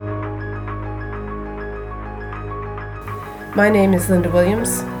My name is Linda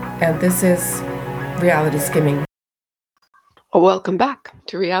Williams, and this is Reality Skimming. Welcome back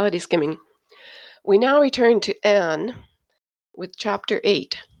to Reality Skimming. We now return to Anne with Chapter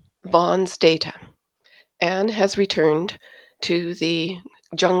 8, Vaughn's Data. Anne has returned to the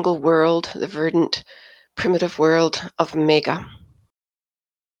jungle world, the verdant, primitive world of Mega.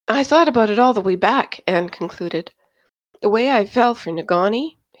 I thought about it all the way back, Anne concluded. The way I fell for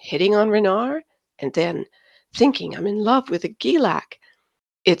Nagani, hitting on Renard, and then thinking I'm in love with a Gilak.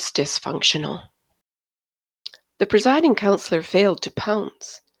 It's dysfunctional. The presiding counselor failed to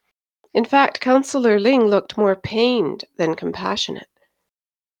pounce. In fact, Councillor Ling looked more pained than compassionate.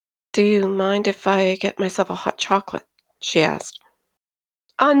 "Do you mind if I get myself a hot chocolate?" she asked.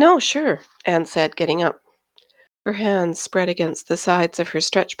 No, sure," Anne said, getting up. Her hands spread against the sides of her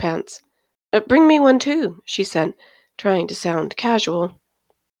stretch pants. Bring me one too," she said, trying to sound casual.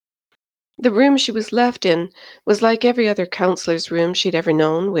 The room she was left in was like every other councillor's room she'd ever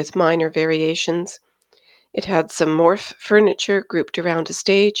known, with minor variations. It had some morph furniture grouped around a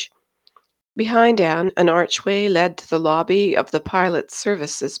stage. Behind Anne, an archway led to the lobby of the Pilot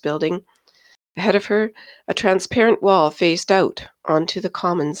Services building. Ahead of her, a transparent wall faced out onto the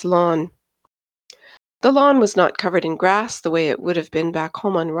Commons lawn. The lawn was not covered in grass the way it would have been back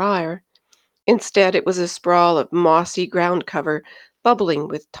home on Ryre. Instead, it was a sprawl of mossy ground cover, bubbling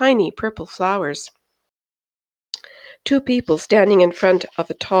with tiny purple flowers. Two people standing in front of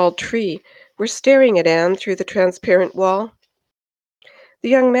a tall tree were staring at Anne through the transparent wall. The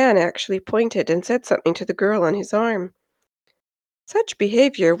young man actually pointed and said something to the girl on his arm. Such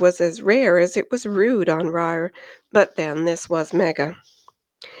behavior was as rare as it was rude on Ryre, but then this was Mega.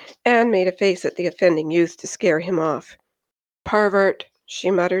 Anne made a face at the offending youth to scare him off. "Pervert,"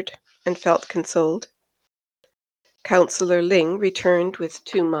 she muttered, and felt consoled. Councillor Ling returned with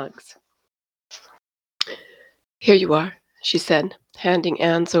 2 mugs. "Here you are," she said, handing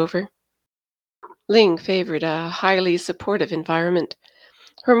Anne's over. Ling favored a highly supportive environment.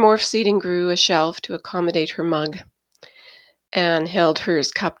 Her morph seating grew a shelf to accommodate her mug. Anne held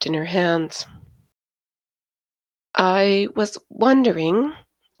hers cupped in her hands. "I was wondering,"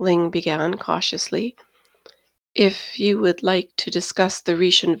 Ling began cautiously, "if you would like to discuss the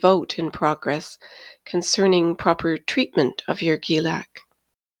recent vote in progress concerning proper treatment of your Gilak."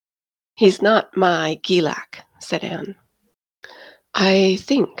 "He's not my Gilak," said Anne. "I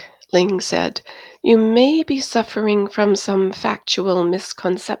think," Ling said, "you may be suffering from some factual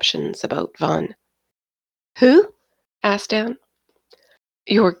misconceptions about Vaughn." "Who?" asked Anne.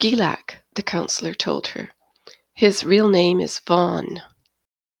 "Your Gilak," the counselor told her. "His real name is Vaughn."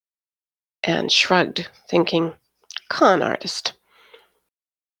 Anne shrugged, thinking, con artist.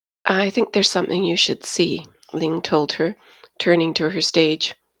 "I think there's something you should see," Ling told her, turning to her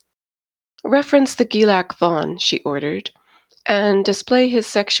stage. "Reference the Gilak Vaughn," she ordered, "and display his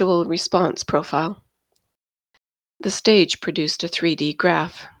sexual response profile." The stage produced a 3D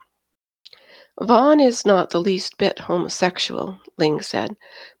graph. "Vaughn is not the least bit homosexual," Ling said,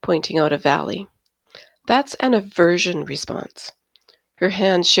 pointing out a valley. "That's an aversion response." Her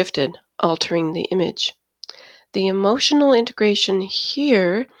hand shifted, altering the image. "The emotional integration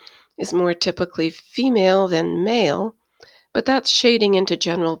here is more typically female than male, but that's shading into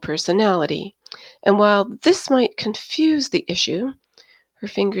general personality. And while this might confuse the issue," her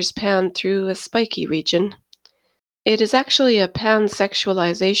fingers panned through a spiky region, "it is actually a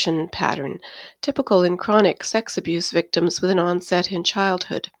pansexualization pattern, typical in chronic sex abuse victims with an onset in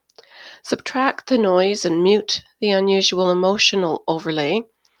childhood. Subtract the noise and mute the unusual emotional overlay,"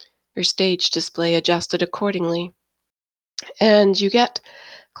 her stage display adjusted accordingly, "and you get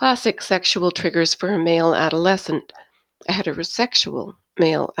classic sexual triggers for a male adolescent, a heterosexual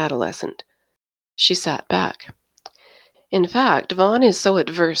male adolescent." She sat back. "In fact, Vaughn is so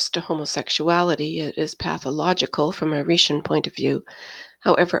adverse to homosexuality it is pathological from a Rishan point of view,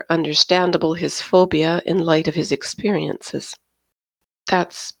 however understandable his phobia in light of his experiences."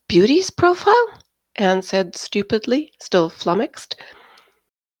 "That's Beauty's profile?" Anne said stupidly, still flummoxed.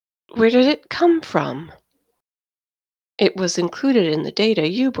 "Where did it come from?" "It was included in the data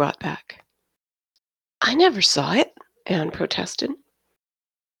you brought back." "I never saw it," Anne protested.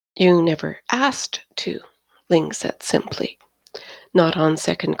 "You never asked to," Ling said simply. "Not on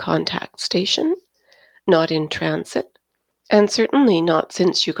second contact station, not in transit, and certainly not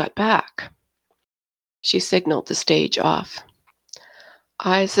since you got back." She signaled the stage off.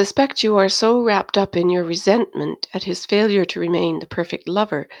 "I suspect you are so wrapped up in your resentment at his failure to remain the perfect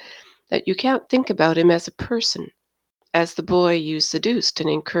lover that you can't think about him as a person, as the boy you seduced and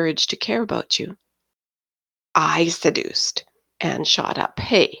encouraged to care about you." "I seduced," Anne shot up.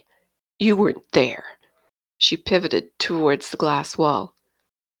 "Hey, you weren't there." She pivoted towards the glass wall.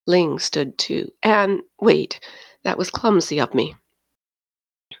 Ling stood too. Anne, wait. That was clumsy of me.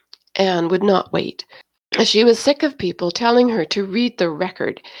 Anne would not wait. She was sick of people telling her to read the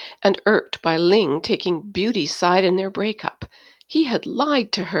record and irked by Ling taking Beauty's side in their breakup. He had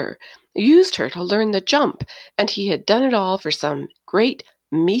lied to her, used her to learn the jump, and he had done it all for some great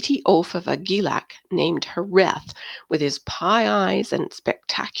meaty oaf of a Gilak named Hareth with his pie eyes and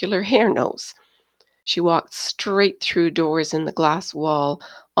spectacular hair nose. She walked straight through doors in the glass wall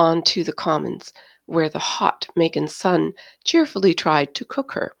onto the commons, where the hot Megan sun cheerfully tried to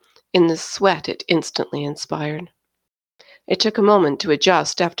cook her in the sweat it instantly inspired. It took a moment to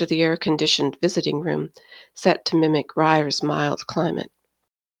adjust after the air-conditioned visiting room, set to mimic Ryer's mild climate.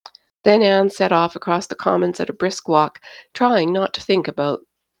 Then Anne set off across the commons at a brisk walk, trying not to think about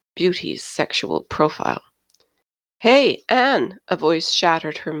Beauty's sexual profile. "Hey, Anne!" a voice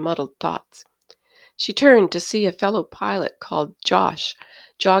shattered her muddled thoughts. She turned to see a fellow pilot called Josh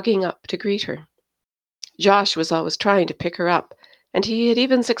jogging up to greet her. Josh was always trying to pick her up, and he had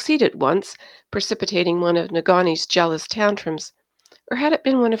even succeeded once, precipitating one of Nagani's jealous tantrums. Or had it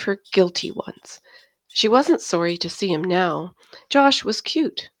been one of her guilty ones? She wasn't sorry to see him now. Josh was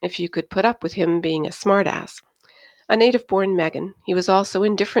cute, if you could put up with him being a smartass. A native-born Megan, he was also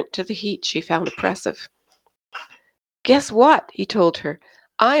indifferent to the heat she found oppressive. "Guess what?" he told her.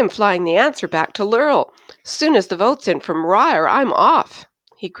 "I am flying the answer back to Lurl. Soon as the vote's in from Ryer, I'm off."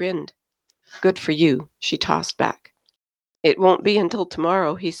 He grinned. "Good for you," she tossed back. "It won't be until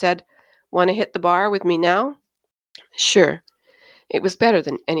tomorrow," he said. "Want to hit the bar with me now?" Sure. It was better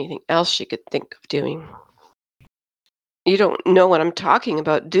than anything else she could think of doing. "You don't know what I'm talking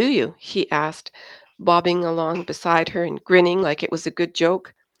about, do you?" he asked, bobbing along beside her and grinning like it was a good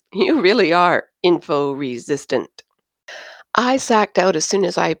joke. "You really are info-resistant." "I sacked out as soon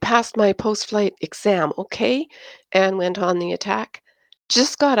as I passed my post-flight exam, okay?" Anne went on the attack.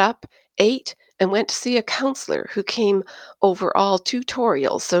 "Just got up, ate, and went to see a counselor who came over all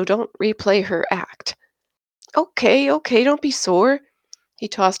tutorials, so don't replay her act." "Okay, okay, don't be sore." He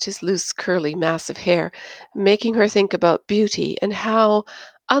tossed his loose, curly mass of hair, making her think about Beauty and how,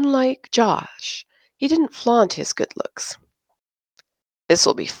 unlike Josh, he didn't flaunt his good looks.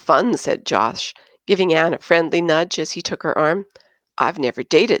 "This'll be fun," said Josh, giving Anne a friendly nudge as he took her arm. "I've never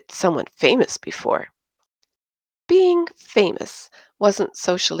dated someone famous before." Being famous wasn't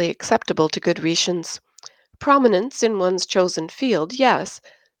socially acceptable to good Retians. Prominence in one's chosen field, yes,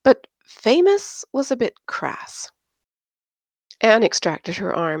 but famous was a bit crass. Anne extracted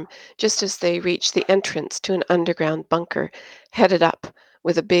her arm just as they reached the entrance to an underground bunker, headed up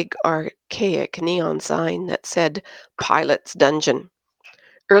with a big archaic neon sign that said Pilot's Dungeon.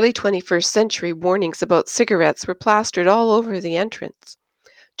 Early 21st century warnings about cigarettes were plastered all over the entrance.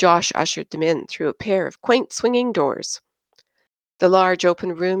 Josh ushered them in through a pair of quaint swinging doors. The large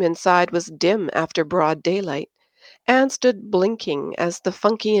open room inside was dim after broad daylight. Anne stood blinking as the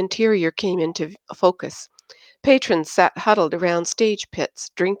funky interior came into focus. Patrons sat huddled around stage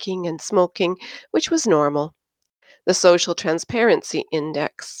pits, drinking and smoking, which was normal. The social transparency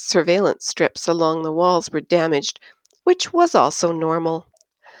index surveillance strips along the walls were damaged, which was also normal.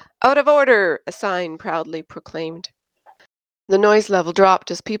 "Out of order," a sign proudly proclaimed. The noise level dropped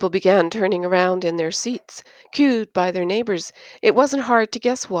as people began turning around in their seats, cued by their neighbors. It wasn't hard to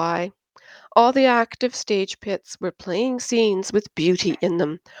guess why. All the active stage pits were playing scenes with Beauty in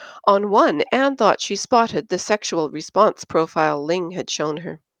them. On one, Anne thought she spotted the sexual response profile Ling had shown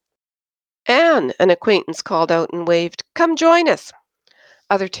her. "Anne," an acquaintance called out and waved, "come join us."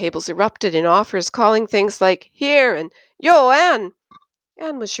 Other tables erupted in offers, calling things like "Here" and "Yo, Anne."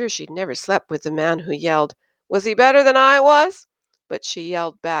 Anne was sure she'd never slept with the man who yelled, "Was he better than I was?" But she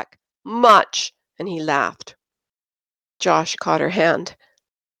yelled back, "Much," and he laughed. Josh caught her hand.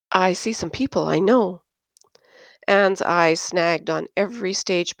 "I see some people I know." Anne's eyes snagged on every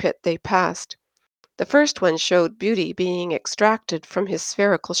stage pit they passed. The first one showed Beauty being extracted from his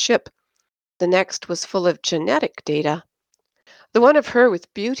spherical ship. The next was full of genetic data. The one of her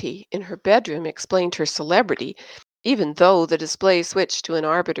with Beauty in her bedroom explained her celebrity, even though the display switched to an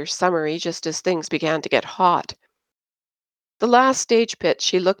arbiter summary just as things began to get hot. The last stage pit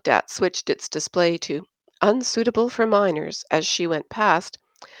she looked at switched its display to "unsuitable for minors" as she went past,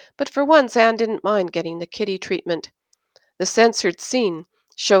 but for once Anne didn't mind getting the kiddie treatment. The censored scene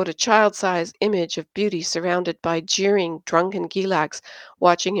showed a child-sized image of Beauty surrounded by jeering, drunken Gilaks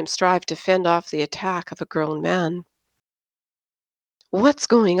watching him strive to fend off the attack of a grown man. "What's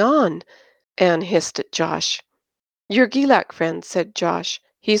going on?" Anne hissed at Josh. "Your Gilak friend," said Josh.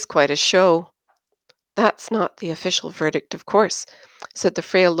 "He's quite a show." "That's not the official verdict, of course," said the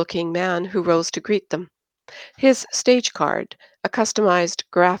frail-looking man who rose to greet them. His stage card, a customized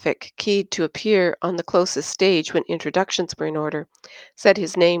graphic keyed to appear on the closest stage when introductions were in order, said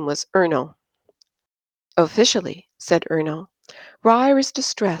his name was Erno. Officially, said Erno, Ryer is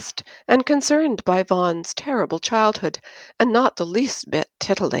distressed and concerned by Vaughan's terrible childhood, and not the least bit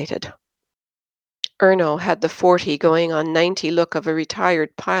titillated. Erno had the 40 going on 90 look of a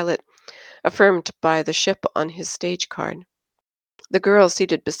retired pilot, affirmed by the ship on his stage card. The girl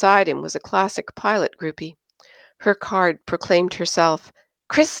seated beside him was a classic pilot groupie. Her card proclaimed herself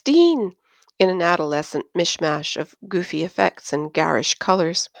Christine in an adolescent mishmash of goofy effects and garish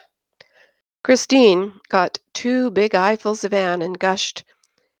colors. Christine got 2 big eyefuls of Anne and gushed,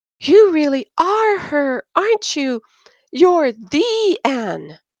 You really are her, aren't you? You're the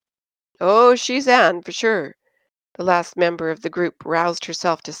Anne. Oh, she's Anne for sure. The last member of the group roused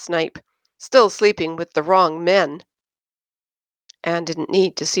herself to snipe, still sleeping with the wrong men. Anne didn't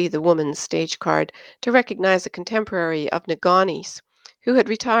need to see the woman's stage card to recognize a contemporary of Nagani's, who had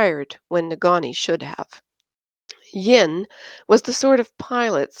retired when Nagani should have. Yin was the sort of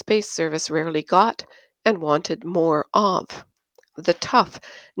pilot space service rarely got and wanted more of. The tough,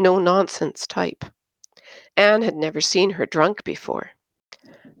 no-nonsense type. Anne had never seen her drunk before.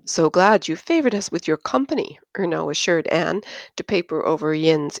 So glad you favored us with your company, Erno assured Anne to paper over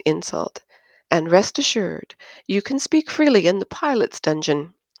Yin's insult. And rest assured, you can speak freely in the pilot's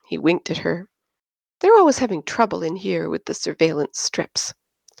dungeon. He winked at her. They're always having trouble in here with the surveillance strips.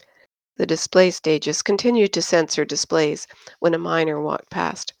 The display stages continued to censor displays when a miner walked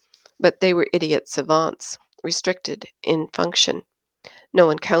past, but they were idiot savants, restricted in function. No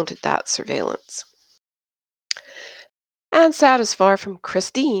one counted that surveillance. Anne sat as far from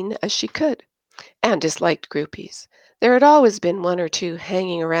Christine as she could, and disliked groupies. There had always been 1 or 2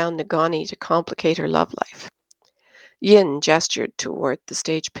 hanging around Nagani to complicate her love life. Yin gestured toward the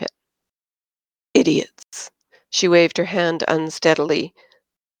stage pit. Idiots. She waved her hand unsteadily.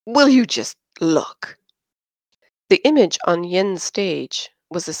 Will you just look? The image on Yin's stage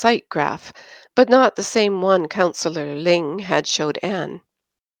was a sight graph, but not the same one Councillor Ling had showed Anne.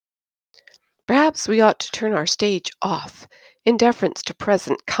 Perhaps we ought to turn our stage off, in deference to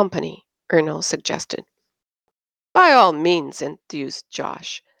present company, Erno suggested. By all means, enthused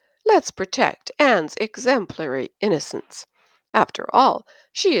Josh. Let's protect Anne's exemplary innocence. After all,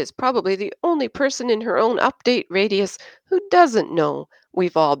 she is probably the only person in her own update radius who doesn't know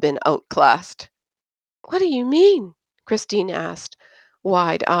we've all been outclassed. What do you mean? Christine asked,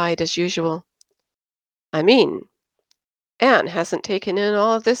 wide-eyed as usual. I mean, Anne hasn't taken in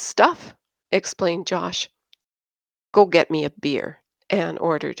all of this stuff, explained Josh. Go get me a beer, Anne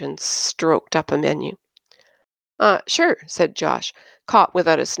ordered and stroked up a menu. Sure, said Josh, caught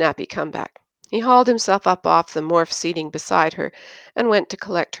without a snappy comeback. He hauled himself up off the morph seating beside her and went to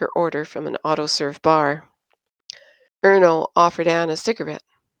collect her order from an auto-serve bar. Erno offered Anne a cigarette.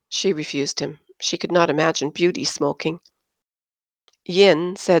 She refused him. She could not imagine Beauty smoking.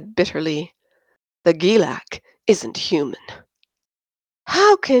 Yin said bitterly, The Gilak isn't human.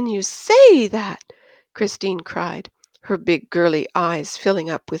 How can you say that? Christine cried, her big girly eyes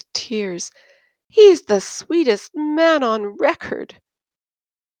filling up with tears. He's the sweetest man on record.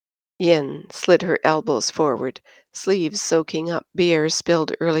 Yin slid her elbows forward, sleeves soaking up beer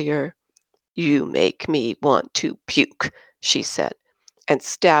spilled earlier. You make me want to puke, she said, and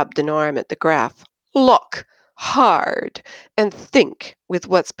stabbed an arm at the graph. Look hard and think with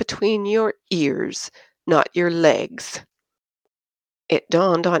what's between your ears, not your legs. It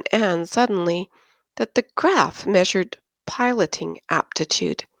dawned on Anne suddenly that the graph measured piloting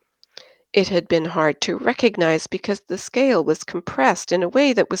aptitude. It had been hard to recognize because the scale was compressed in a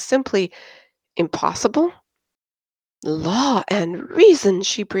way that was simply impossible. Law and reason,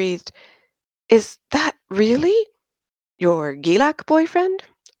 she breathed. Is that really your Gilak boyfriend?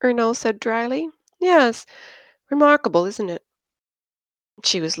 Erno said dryly. Yes. Remarkable, isn't it?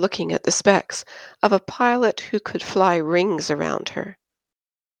 She was looking at the specs of a pilot who could fly rings around her.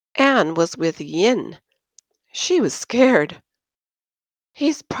 Anne was with Yin. She was scared.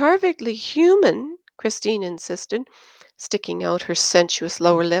 He's perfectly human, Christine insisted, sticking out her sensuous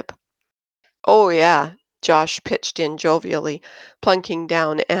lower lip. Oh, yeah, Josh pitched in jovially, plunking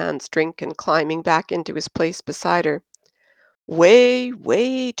down Anne's drink and climbing back into his place beside her. Way,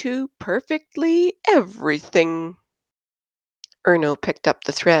 way too perfectly everything. Erno picked up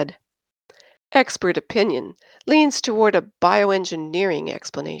the thread. Expert opinion leans toward a bioengineering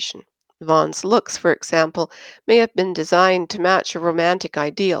explanation. Vaughan's looks, for example, may have been designed to match a romantic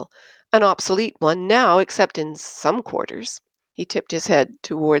ideal, an obsolete one now, except in some quarters. He tipped his head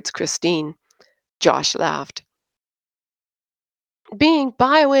towards Christine. Josh laughed. Being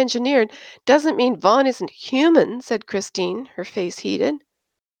bioengineered doesn't mean Vaughn isn't human, said Christine, her face heated.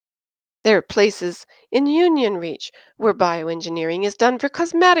 There are places in Union Reach where bioengineering is done for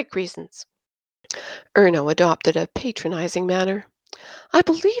cosmetic reasons. Erno adopted a patronizing manner. I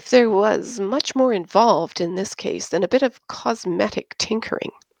believe there was much more involved in this case than a bit of cosmetic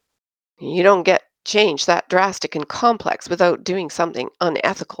tinkering. You don't get change that drastic and complex without doing something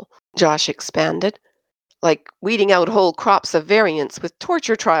unethical, Josh expanded, like weeding out whole crops of variants with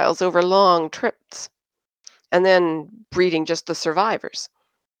torture trials over long trips, and then breeding just the survivors.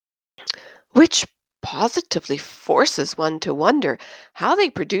 Which positively forces one to wonder how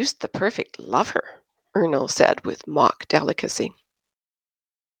they produced the perfect lover, Erno said with mock delicacy.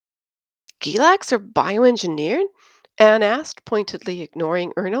 Gelax are bioengineered? Anne asked, pointedly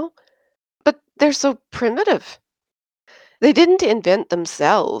ignoring Erno. But they're so primitive. They didn't invent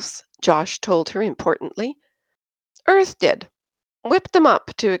themselves, Josh told her importantly. Earth did. Whipped them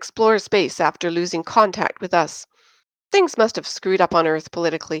up to explore space after losing contact with us. Things must have screwed up on Earth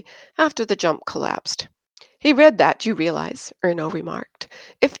politically after the jump collapsed. He read that, you realize, Erno remarked.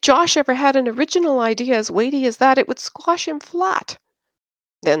 If Josh ever had an original idea as weighty as that, it would squash him flat.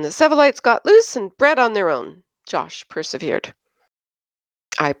 Then the Sevelites got loose and bred on their own, Josh persevered.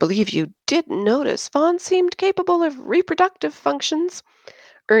 I believe you did notice Vaughn seemed capable of reproductive functions,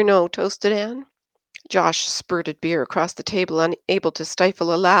 Erno toasted Anne. Josh spurted beer across the table, unable to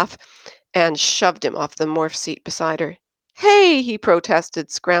stifle a laugh, and shoved him off the morph seat beside her. Hey, he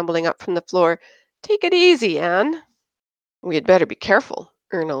protested, scrambling up from the floor. Take it easy, Anne. We had better be careful,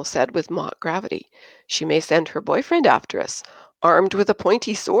 Erno said with mock gravity. She may send her boyfriend after us, armed with a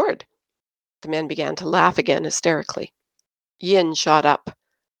pointy sword. The men began to laugh again hysterically. Yin shot up.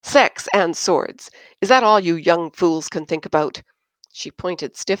 Sex and swords. Is that all you young fools can think about? She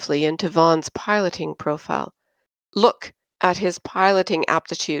pointed stiffly into Vaughn's piloting profile. Look at his piloting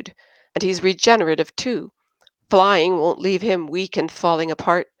aptitude. And he's regenerative, too. Flying won't leave him weak and falling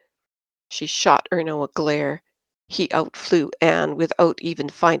apart. She shot Erno a glare. He outflew Anne without even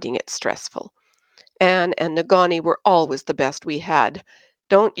finding it stressful. Anne and Nagani were always the best we had.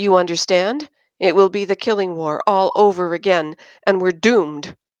 Don't you understand? It will be the killing war all over again, and we're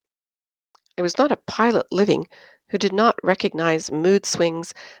doomed. There was not a pilot living who did not recognize mood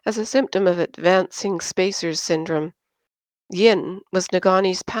swings as a symptom of advancing spacer's syndrome. Yin was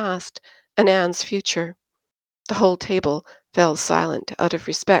Nagani's past and Anne's future. The whole table fell silent out of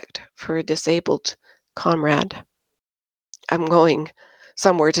respect for a disabled comrade. I'm going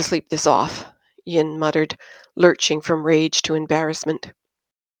somewhere to sleep this off, Yin muttered, lurching from rage to embarrassment.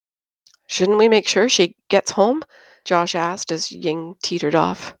 Shouldn't we make sure she gets home? Josh asked as Ying teetered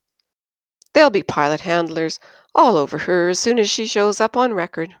off. There'll be pilot handlers all over her as soon as she shows up on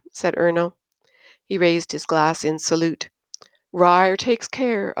record, said Erno. He raised his glass in salute. Ryre takes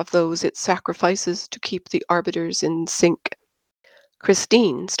care of those it sacrifices to keep the arbiters in sync.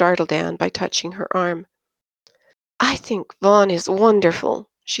 Christine startled Anne by touching her arm. I think Vaughn is wonderful,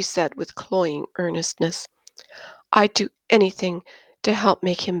 she said with cloying earnestness. I'd do anything to help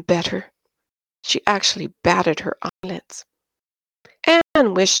make him better. She actually batted her eyelids.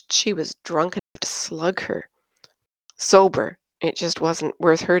 Anne wished she was drunk enough to slug her. Sober, it just wasn't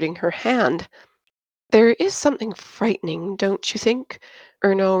worth hurting her hand. There is something frightening, don't you think,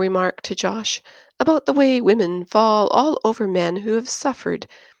 Erno remarked to Josh, about the way women fall all over men who have suffered,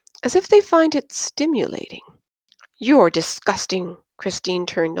 as if they find it stimulating. You're disgusting, Christine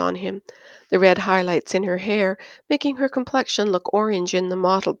turned on him, the red highlights in her hair making her complexion look orange in the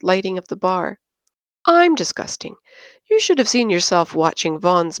mottled lighting of the bar. I'm disgusting. You should have seen yourself watching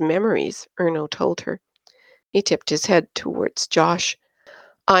Vaughn's memories, Erno told her. He tipped his head towards Josh.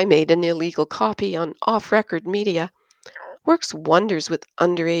 I made an illegal copy on off-record media. Works wonders with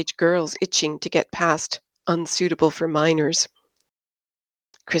underage girls itching to get past unsuitable for minors.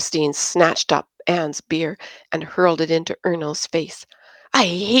 Christine snatched up Anne's beer and hurled it into Erno's face. I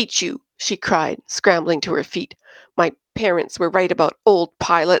hate you, she cried, scrambling to her feet. My parents were right about old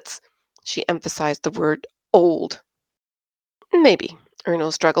pilots. She emphasized the word old. Maybe.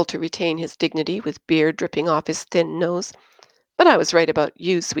 Erno struggled to retain his dignity with beer dripping off his thin nose. But I was right about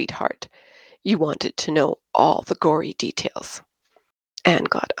you, sweetheart. You wanted to know all the gory details. Anne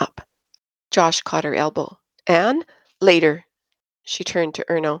got up. Josh caught her elbow. Anne, later. She turned to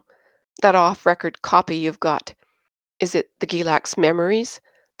Erno. That off-record copy you've got. Is it the Gelax memories?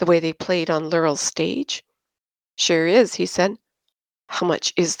 The way they played on Lurel's stage? Sure is, he said. How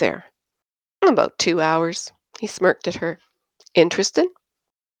much is there? About 2 hours. He smirked at her. Interested?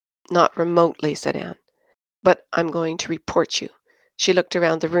 Not remotely, said Anne. But I'm going to report you. She looked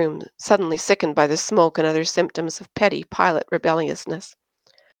around the room, suddenly sickened by the smoke and other symptoms of petty pilot rebelliousness.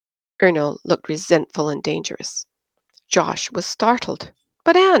 Erno looked resentful and dangerous. Josh was startled.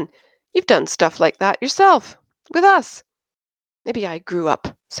 "But Anne, you've done stuff like that yourself. With us." "Maybe I grew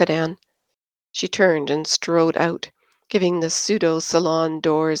up," said Anne. She turned and strode out, giving the pseudo-salon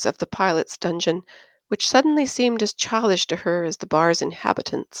doors of the pilot's dungeon, which suddenly seemed as childish to her as the bar's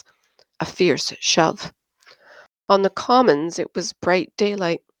inhabitants, a fierce shove. On the commons it was bright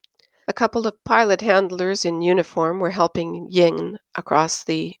daylight. A couple of pilot handlers in uniform were helping Yin across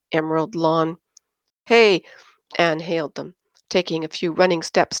the emerald lawn. "Hey!" Anne hailed them, taking a few running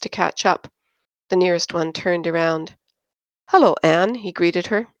steps to catch up. The nearest one turned around. "Hello, Anne," he greeted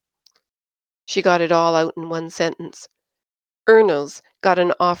her. She got it all out in one sentence. Erno's got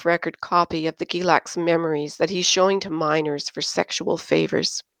an off-record copy of the Gilak's memories that he's showing to minors for sexual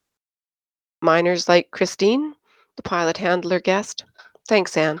favors. "Minors like Christine?" the pilot handler guessed.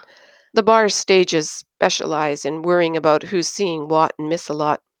 "Thanks, Anne. The bar's stages specialize in worrying about who's seeing what and miss a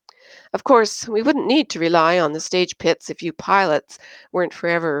lot. Of course, we wouldn't need to rely on the stage pits if you pilots weren't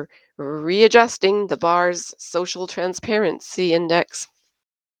forever readjusting the bar's social transparency index."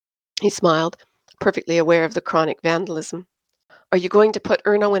 He smiled, perfectly aware of the chronic vandalism. "Are you going to put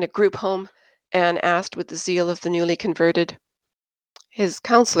Erno in a group home?" Anne asked with the zeal of the newly converted. "His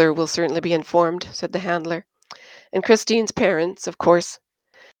counselor will certainly be informed," said the handler. "And Christine's parents, of course."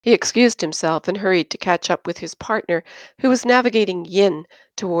 He excused himself and hurried to catch up with his partner, who was navigating Yin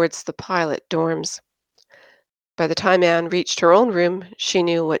towards the pilot dorms. By the time Anne reached her own room, she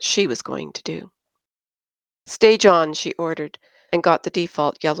knew what she was going to do. "Stage on," she ordered, and got the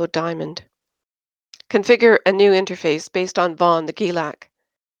default yellow diamond. "Configure a new interface based on Vaughn the Gilak."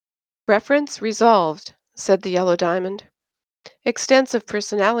 "Reference resolved," said the yellow diamond. "Extensive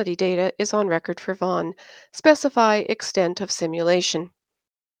personality data is on record for Vaughn. Specify extent of simulation."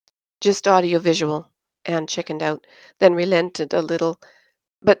 "Just audiovisual," Anne chickened out, then relented a little.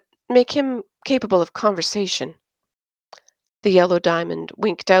 "But make him capable of conversation." The yellow diamond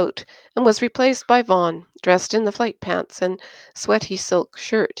winked out and was replaced by Vaughn, dressed in the flight pants and sweaty silk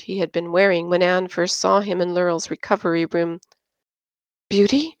shirt he had been wearing when Anne first saw him in Lurl's recovery room.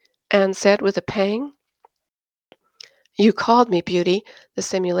 "Beauty?" Anne said with a pang. "You called me Beauty," the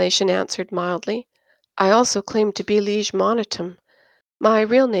simulation answered mildly. "I also claim to be Liege Monitum. My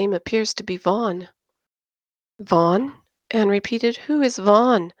real name appears to be Vaughn." "Vaughn?" Anne repeated. "Who is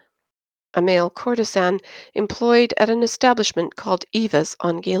Vaughn?" "A male courtesan employed at an establishment called Eva's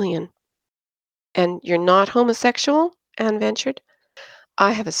on Gilean." "And you're not homosexual?" Anne ventured.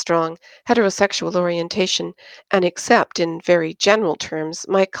 "I have a strong heterosexual orientation, and except in very general terms,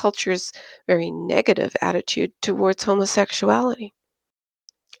 my culture's very negative attitude towards homosexuality."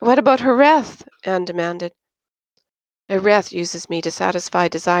 "What about Hareth?" Anne demanded. "Hareth uses me to satisfy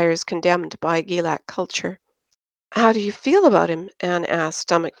desires condemned by Gilak culture." "How do you feel about him?" Anne asked,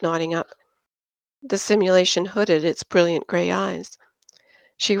 stomach knotting up. The simulation hooded its brilliant gray eyes.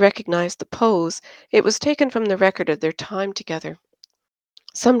 She recognized the pose. It was taken from the record of their time together.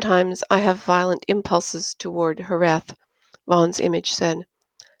 "Sometimes I have violent impulses toward Hareth," Vaughn's image said.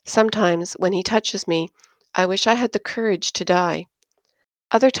 "Sometimes, when he touches me, I wish I had the courage to die.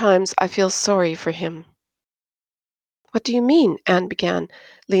 Other times I feel sorry for him." "What do you mean?" Anne began,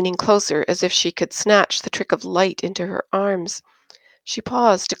 leaning closer as if she could snatch the trick of light into her arms. She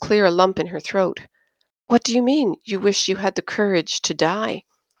paused to clear a lump in her throat. "What do you mean, you wish you had the courage to die?"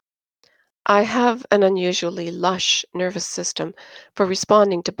 "I have an unusually lush nervous system for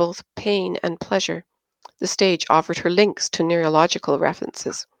responding to both pain and pleasure." The stage offered her links to neurological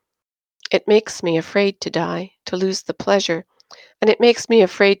references. "It makes me afraid to die, to lose the pleasure, and it makes me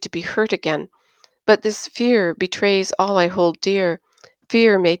afraid to be hurt again. But this fear betrays all I hold dear.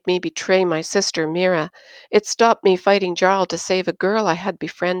 Fear made me betray my sister Mira. It stopped me fighting Jarl to save a girl I had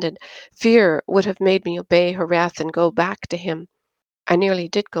befriended. Fear would have made me obey Harath and go back to him. I nearly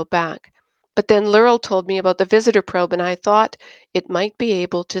did go back. But then Lurl told me about the visitor probe, and I thought it might be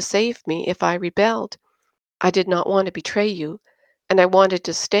able to save me if I rebelled. I did not want to betray you, and I wanted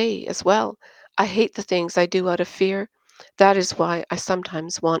to stay as well. I hate the things I do out of fear. That is why I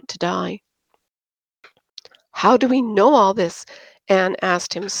sometimes want to die." "How do we know all this?" Anne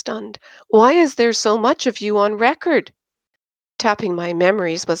asked him, stunned. "Why is there so much of you on record?" "Tapping my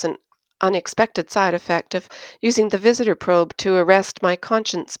memories was an unexpected side effect of using the visitor probe to arrest my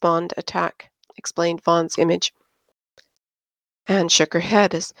conscience bond attack," explained Vaughn's image. Anne shook her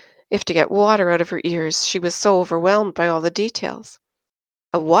head as if to get water out of her ears. She was so overwhelmed by all the details.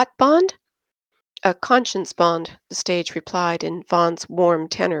 "A what bond?" A conscience bond, the stage replied in Vaughn's warm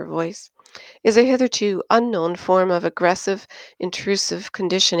tenor voice, is a hitherto unknown form of aggressive, intrusive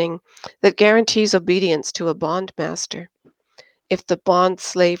conditioning that guarantees obedience to a bondmaster. If the bond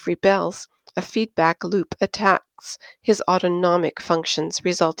slave rebels, a feedback loop attacks his autonomic functions,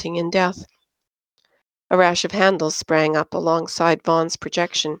 resulting in death. A rash of handles sprang up alongside Vaughn's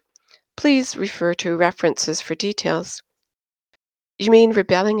projection. Please refer to references for details. You mean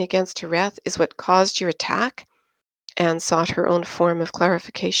rebelling against Hareth is what caused your attack? Anne sought her own form of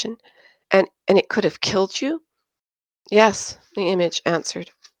clarification. And it could have killed you? Yes, the image answered.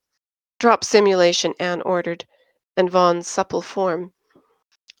 Drop simulation, Anne ordered, and Vaughn's supple form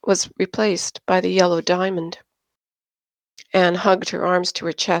was replaced by the yellow diamond. Anne hugged her arms to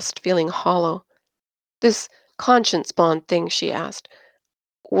her chest, feeling hollow. This conscience bond thing, she asked,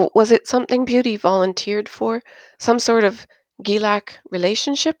 was it something Beauty volunteered for? Some sort of Gilak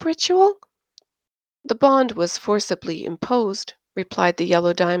relationship ritual? The bond was forcibly imposed, replied the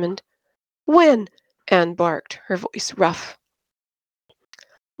yellow diamond. When? Anne barked, her voice rough.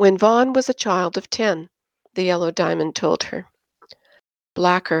 When Vaughn was a child of 10, the yellow diamond told her.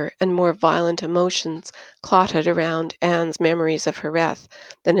 Blacker and more violent emotions clotted around Anne's memories of Hareth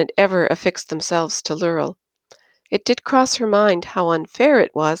than had ever affixed themselves to Lurrel. It did cross her mind how unfair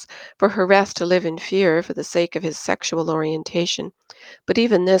it was for Hareth to live in fear for the sake of his sexual orientation, but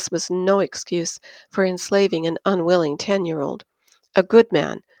even this was no excuse for enslaving an unwilling 10-year-old. A good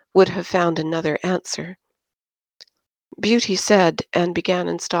man would have found another answer. Beauty said, and began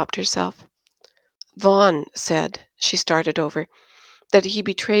and stopped herself. Vaughn said, she started over, that he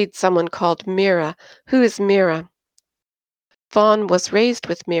betrayed someone called Mira. Who is Mira? Vaughn was raised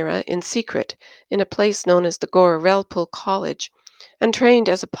with Mira in secret in a place known as the Gorarelpul College and trained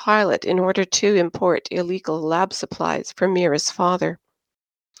as a pilot in order to import illegal lab supplies for Mira's father.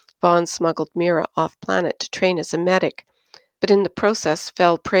 Vaughn smuggled Mira off planet to train as a medic, but in the process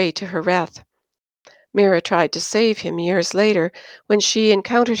fell prey to Hareth. Mira tried to save him years later when she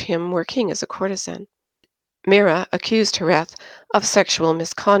encountered him working as a courtesan. Mira accused Hareth of sexual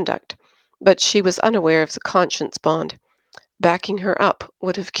misconduct, but she was unaware of the conscience bond. Backing her up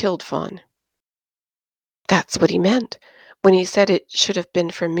would have killed Vaughn. That's what he meant when he said it should have been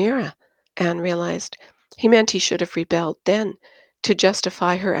for Mira, Anne realized. He meant he should have rebelled then to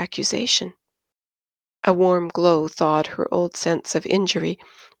justify her accusation. A warm glow thawed her old sense of injury,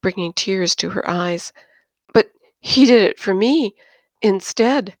 bringing tears to her eyes. But he did it for me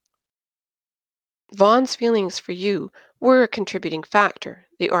instead. Vaughn's feelings for you were a contributing factor,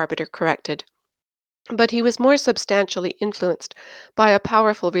 the arbiter corrected. But he was more substantially influenced by a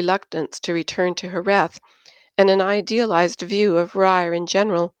powerful reluctance to return to Hareth and an idealized view of Ryre in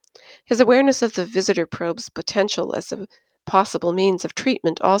general. His awareness of the visitor probe's potential as a possible means of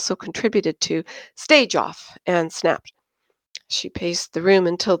treatment also contributed to stage off, Anne snapped. She paced the room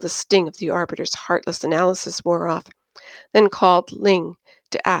until the sting of the arbiter's heartless analysis wore off, then called Ling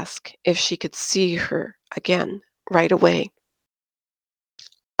to ask if she could see her again right away.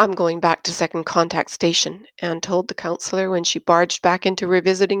 I'm going back to Second Contact Station, Anne told the counselor when she barged back into her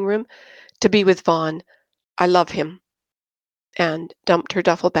visiting room, to be with Vaughn. I love him. Anne dumped her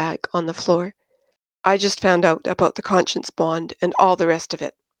duffel bag on the floor. I just found out about the conscience bond and all the rest of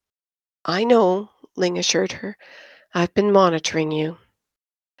it. I know, Ling assured her. I've been monitoring you.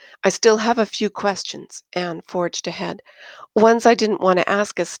 I still have a few questions, Anne forged ahead. Ones I didn't want to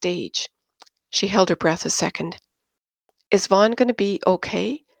ask as stage. She held her breath a second. Is Vaughn going to be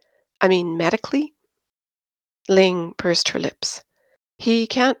okay? I mean, medically? Ling pursed her lips. He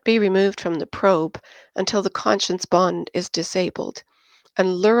can't be removed from the probe until the conscience bond is disabled, and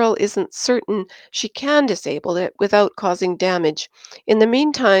Lurrel isn't certain she can disable it without causing damage. In the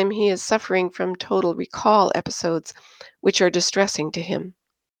meantime, he is suffering from total recall episodes, which are distressing to him.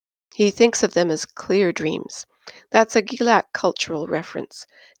 He thinks of them as clear dreams. That's a Gilak cultural reference.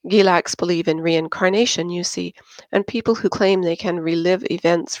 Gilaks believe in reincarnation, you see, and people who claim they can relive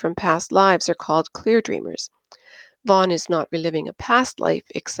events from past lives are called clear dreamers. Vaughn is not reliving a past life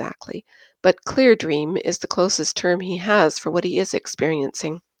exactly, but clear dream is the closest term he has for what he is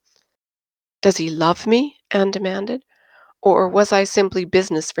experiencing. Does he love me? Anne demanded. Or was I simply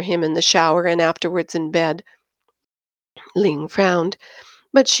business for him in the shower and afterwards in bed? Ling frowned,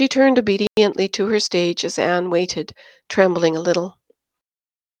 but she turned obediently to her stage as Anne waited, trembling a little.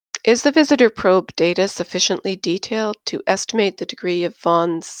 Is the visitor probe data sufficiently detailed to estimate the degree of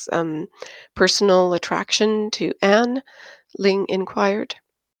Vaughn's personal attraction to Anne? Ling inquired.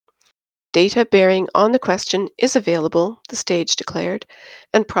 Data bearing on the question is available, the stage declared,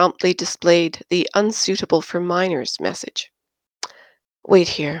 and promptly displayed the unsuitable for minors message. Wait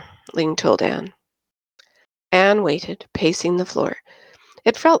here, Ling told Anne. Anne waited, pacing the floor.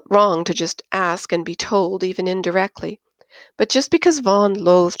 It felt wrong to just ask and be told, even indirectly. But just because Vaughn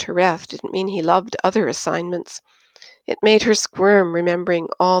loathed her ref didn't mean he loved other assignments. It made her squirm, remembering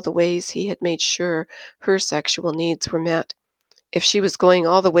all the ways he had made sure her sexual needs were met. If she was going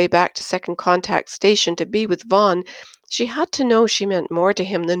all the way back to Second Contact Station to be with Vaughn, she had to know she meant more to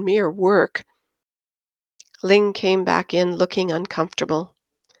him than mere work. Ling came back in looking uncomfortable.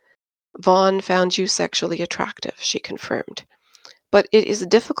 Vaughn found you sexually attractive, she confirmed. But it is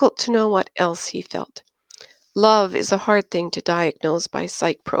difficult to know what else he felt. Love is a hard thing to diagnose by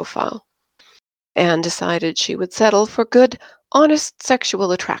psych profile. Anne decided she would settle for good, honest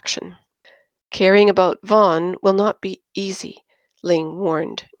sexual attraction. Caring about Vaughn will not be easy, Ling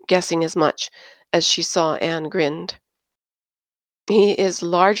warned, guessing as much as she saw Anne grinned. He is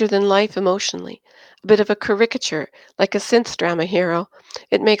larger than life emotionally, a bit of a caricature, like a synth drama hero.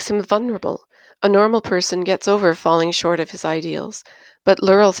 It makes him vulnerable. A normal person gets over falling short of his ideals, but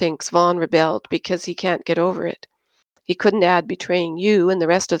Lurl thinks Vaughn rebelled because he can't get over it. He couldn't add betraying you and the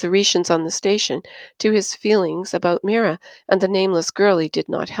rest of the Retians on the station to his feelings about Mira and the nameless girl he did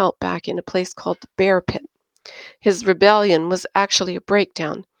not help back in a place called the Bear Pit. His rebellion was actually a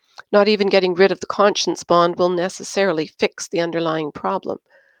breakdown. Not even getting rid of the conscience bond will necessarily fix the underlying problem.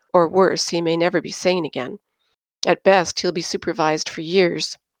 Or worse, he may never be sane again. At best, he'll be supervised for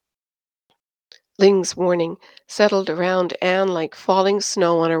years. Ling's warning settled around Anne like falling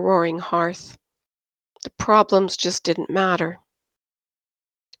snow on a roaring hearth. The problems just didn't matter.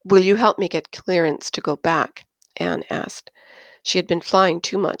 "Will you help me get clearance to go back?" Anne asked. She had been flying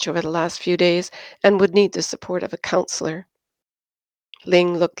too much over the last few days and would need the support of a counselor.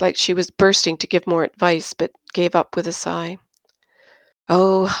 Ling looked like she was bursting to give more advice, but gave up with a sigh.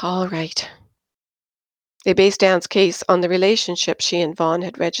 "Oh, all right." They based Anne's case on the relationship she and Vaughn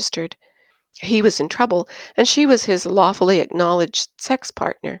had registered. He was in trouble, and she was his lawfully acknowledged sex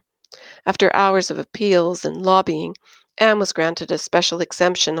partner. After hours of appeals and lobbying, Anne was granted a special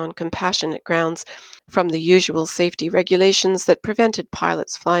exemption on compassionate grounds from the usual safety regulations that prevented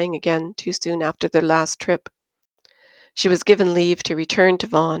pilots flying again too soon after their last trip. She was given leave to return to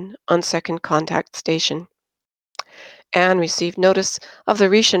Vaughan on Second Contact Station. Anne received notice of the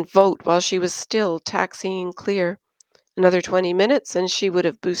recent vote while she was still taxiing clear. Another 20 minutes and she would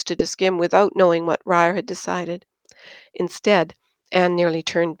have boosted a skim without knowing what Ryer had decided. Instead, Anne nearly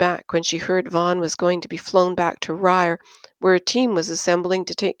turned back when she heard Vaughn was going to be flown back to Ryer, where a team was assembling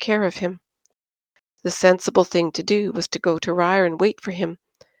to take care of him. The sensible thing to do was to go to Ryer and wait for him,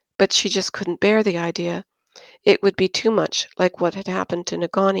 but she just couldn't bear the idea. It would be too much like what had happened to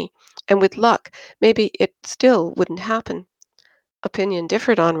Nagani, and with luck, maybe it still wouldn't happen. Opinion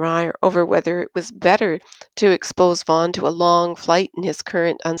differed on Ryer over whether it was better to expose Vaughn to a long flight in his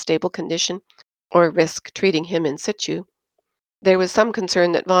current unstable condition, or risk treating him in situ. There was some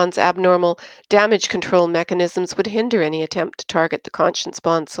concern that Vaughn's abnormal damage control mechanisms would hinder any attempt to target the conscience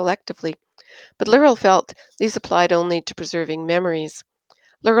bond selectively, but Lurl felt these applied only to preserving memories.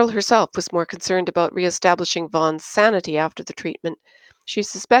 Lurl herself was more concerned about reestablishing Vaughn's sanity after the treatment. She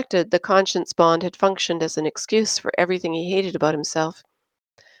suspected the conscience bond had functioned as an excuse for everything he hated about himself.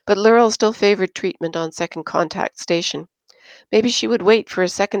 But Lurl still favored treatment on Second Contact Station. Maybe she would wait for a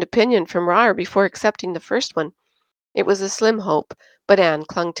second opinion from Ryer before accepting the first one. It was a slim hope, but Anne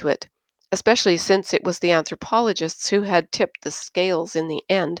clung to it, especially since it was the anthropologists who had tipped the scales in the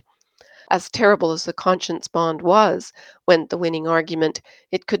end. As terrible as the conscience bond was, went the winning argument,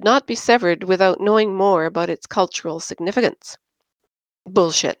 it could not be severed without knowing more about its cultural significance.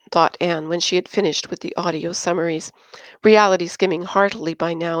 Bullshit, thought Anne when she had finished with the audio summaries, reality skimming heartily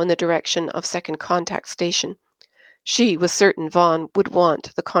by now in the direction of Second Contact Station. She was certain Vaughn would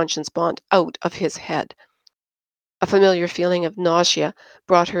want the conscience bond out of his head. A familiar feeling of nausea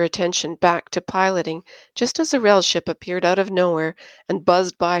brought her attention back to piloting, just as a rail ship appeared out of nowhere and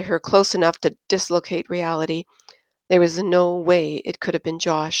buzzed by her close enough to dislocate reality. There was no way it could have been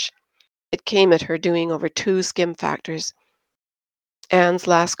Josh. It came at her doing over 2 skim factors. Anne's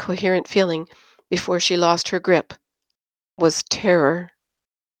last coherent feeling, before she lost her grip, was terror.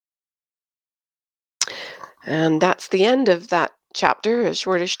 And that's the end of that chapter, a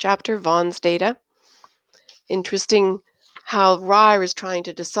shortish chapter, Vaughn's Data. Interesting how Ryer is trying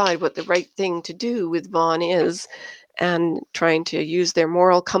to decide what the right thing to do with Vaughn is and trying to use their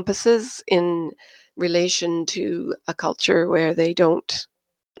moral compasses in relation to a culture where they don't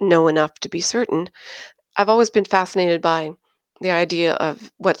know enough to be certain. I've always been fascinated by the idea of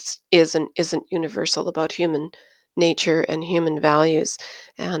what is and isn't universal about human nature and human values.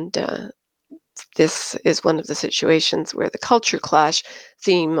 And this is one of the situations where the culture clash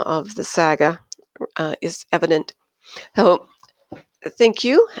theme of the saga is evident. So thank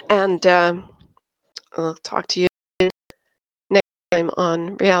you, and I'll talk to you next time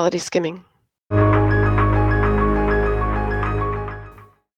on reality skimming.